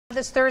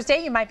This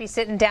Thursday, you might be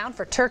sitting down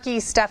for turkey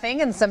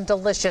stuffing and some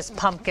delicious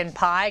pumpkin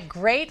pie.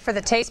 Great for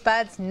the taste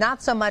buds,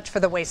 not so much for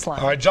the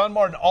waistline. All right, John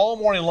Martin, all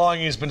morning long,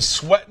 he's been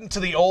sweating to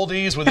the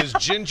oldies with his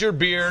ginger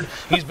beard.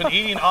 He's been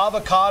eating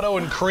avocado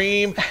and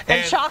cream.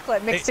 And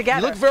chocolate mixed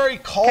together. You look very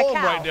calm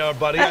Cacao. right now,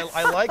 buddy.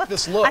 I like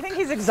this look. I think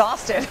he's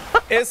exhausted.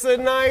 It's a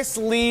nice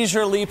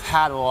leisurely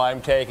paddle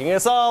I'm taking.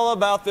 It's all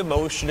about the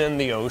motion in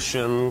the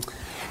ocean.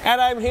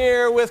 And I'm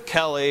here with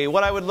Kelly,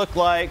 what I would look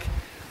like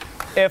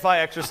if I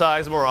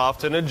exercise more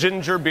often, a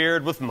ginger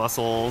beard with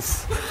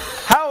muscles.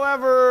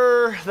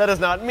 However, that is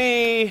not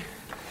me.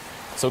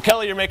 So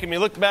Kelly, you're making me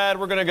look bad.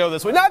 We're gonna go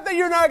this way. Not that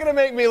you're not gonna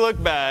make me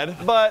look bad,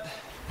 but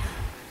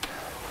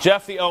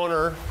Jeff, the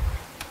owner,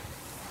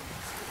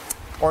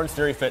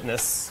 Orangetheory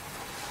Fitness,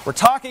 we're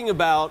talking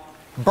about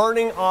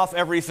burning off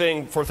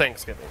everything for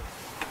Thanksgiving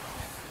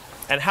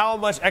and how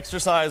much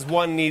exercise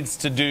one needs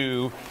to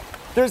do.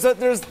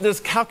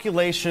 There's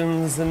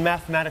calculations and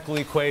mathematical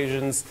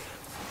equations.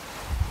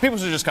 People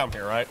should just come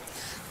here, right?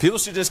 People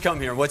should just come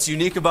here. What's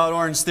unique about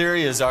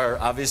Orangetheory is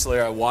obviously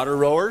our water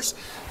rowers.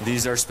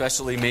 These are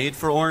specially made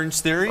for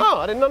Orangetheory. Oh,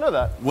 I did not know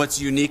that.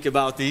 What's unique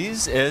about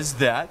these is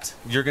that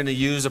you're going to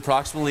use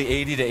approximately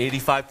 80 to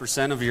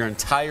 85% of your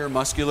entire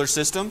muscular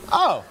system.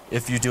 Oh.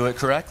 If you do it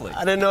correctly.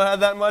 I didn't know I had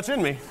that much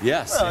in me.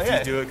 Yes, oh, if yeah.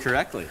 you do it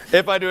correctly.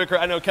 If I do it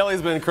correctly. I know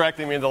Kelly's been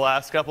correcting me the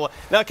last couple of...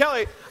 Now,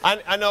 Kelly,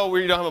 I know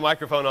we don't have a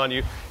microphone on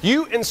you.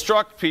 You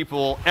instruct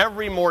people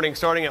every morning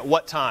starting at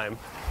what time?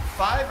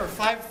 5 or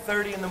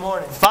 5:30 in the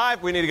morning.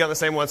 5. We need to get on the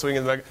same one so we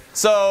can.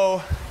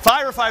 So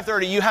 5 or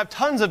 5:30. You have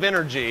tons of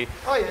energy.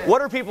 Oh yeah.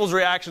 What are people's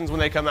reactions when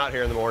they come out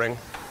here in the morning?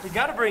 You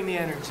got to bring the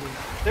energy.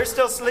 They're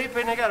still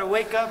sleeping. They got to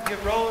wake up,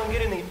 get rolling,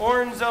 get in the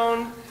orange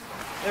zone.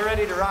 They're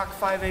ready to rock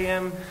 5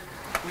 a.m.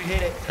 We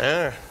hit it.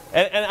 Yeah.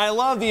 And I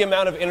love the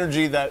amount of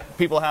energy that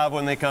people have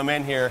when they come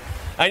in here.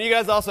 And you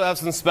guys also have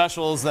some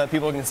specials that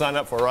people can sign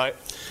up for, right?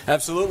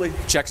 Absolutely.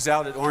 Check us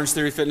out at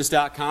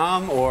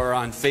orangetheoryfitness.com or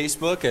on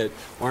Facebook at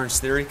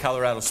Orangetheory,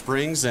 Colorado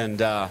Springs. And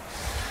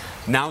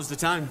now's the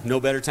time. No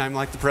better time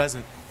like the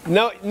present.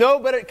 No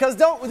better, because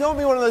don't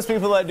be one of those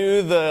people that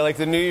do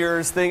the New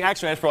Year's thing.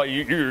 Actually, that's probably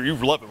you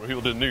love it when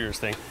people do the New Year's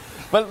thing.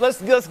 But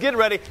let's get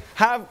ready.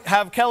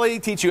 Have Kelly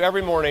teach you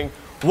every morning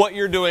what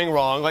you're doing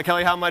wrong. Like,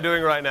 Kelly, how am I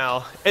doing right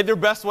now? In the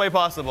best way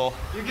possible.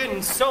 You're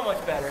getting so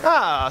much better.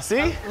 Ah, see?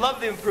 I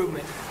love the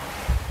improvement.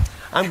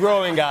 I'm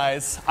growing,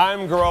 guys.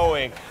 I'm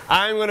growing.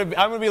 I'm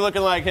gonna be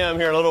looking like him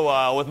here in a little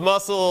while with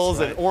muscles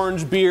and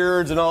orange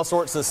beards and all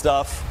sorts of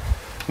stuff.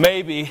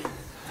 Maybe.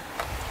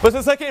 But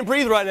since I can't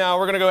breathe right now,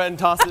 we're gonna go ahead and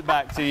toss it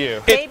back to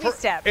you. Baby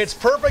steps. It's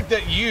perfect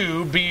that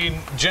you, being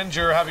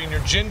ginger, having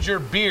your ginger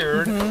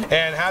beard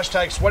and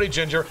hashtag sweaty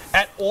ginger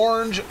at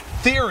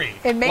Orangetheory.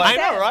 It makes sense.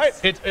 I know, right?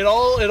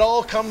 It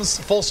all comes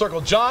full circle.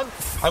 John,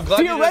 I'm glad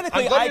you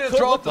didn't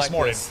throw up this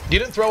morning. You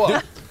didn't throw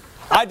up.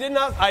 I did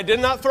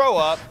not throw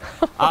up.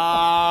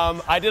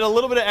 I did a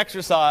little bit of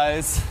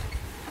exercise.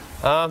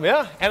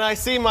 Yeah, and I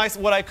see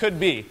what I could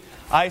be.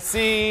 I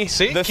see.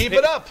 See, keep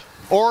it up.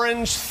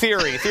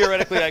 Orangetheory.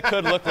 Theoretically, I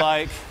could look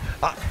like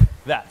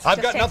that.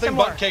 I've got nothing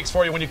but cakes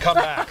for you when you come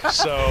back.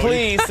 So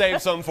please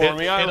save some for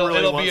me. I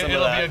really want some of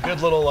that. It'll be a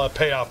good little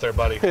payoff there,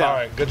 buddy. Yeah. All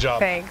right, good job.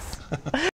 Thanks.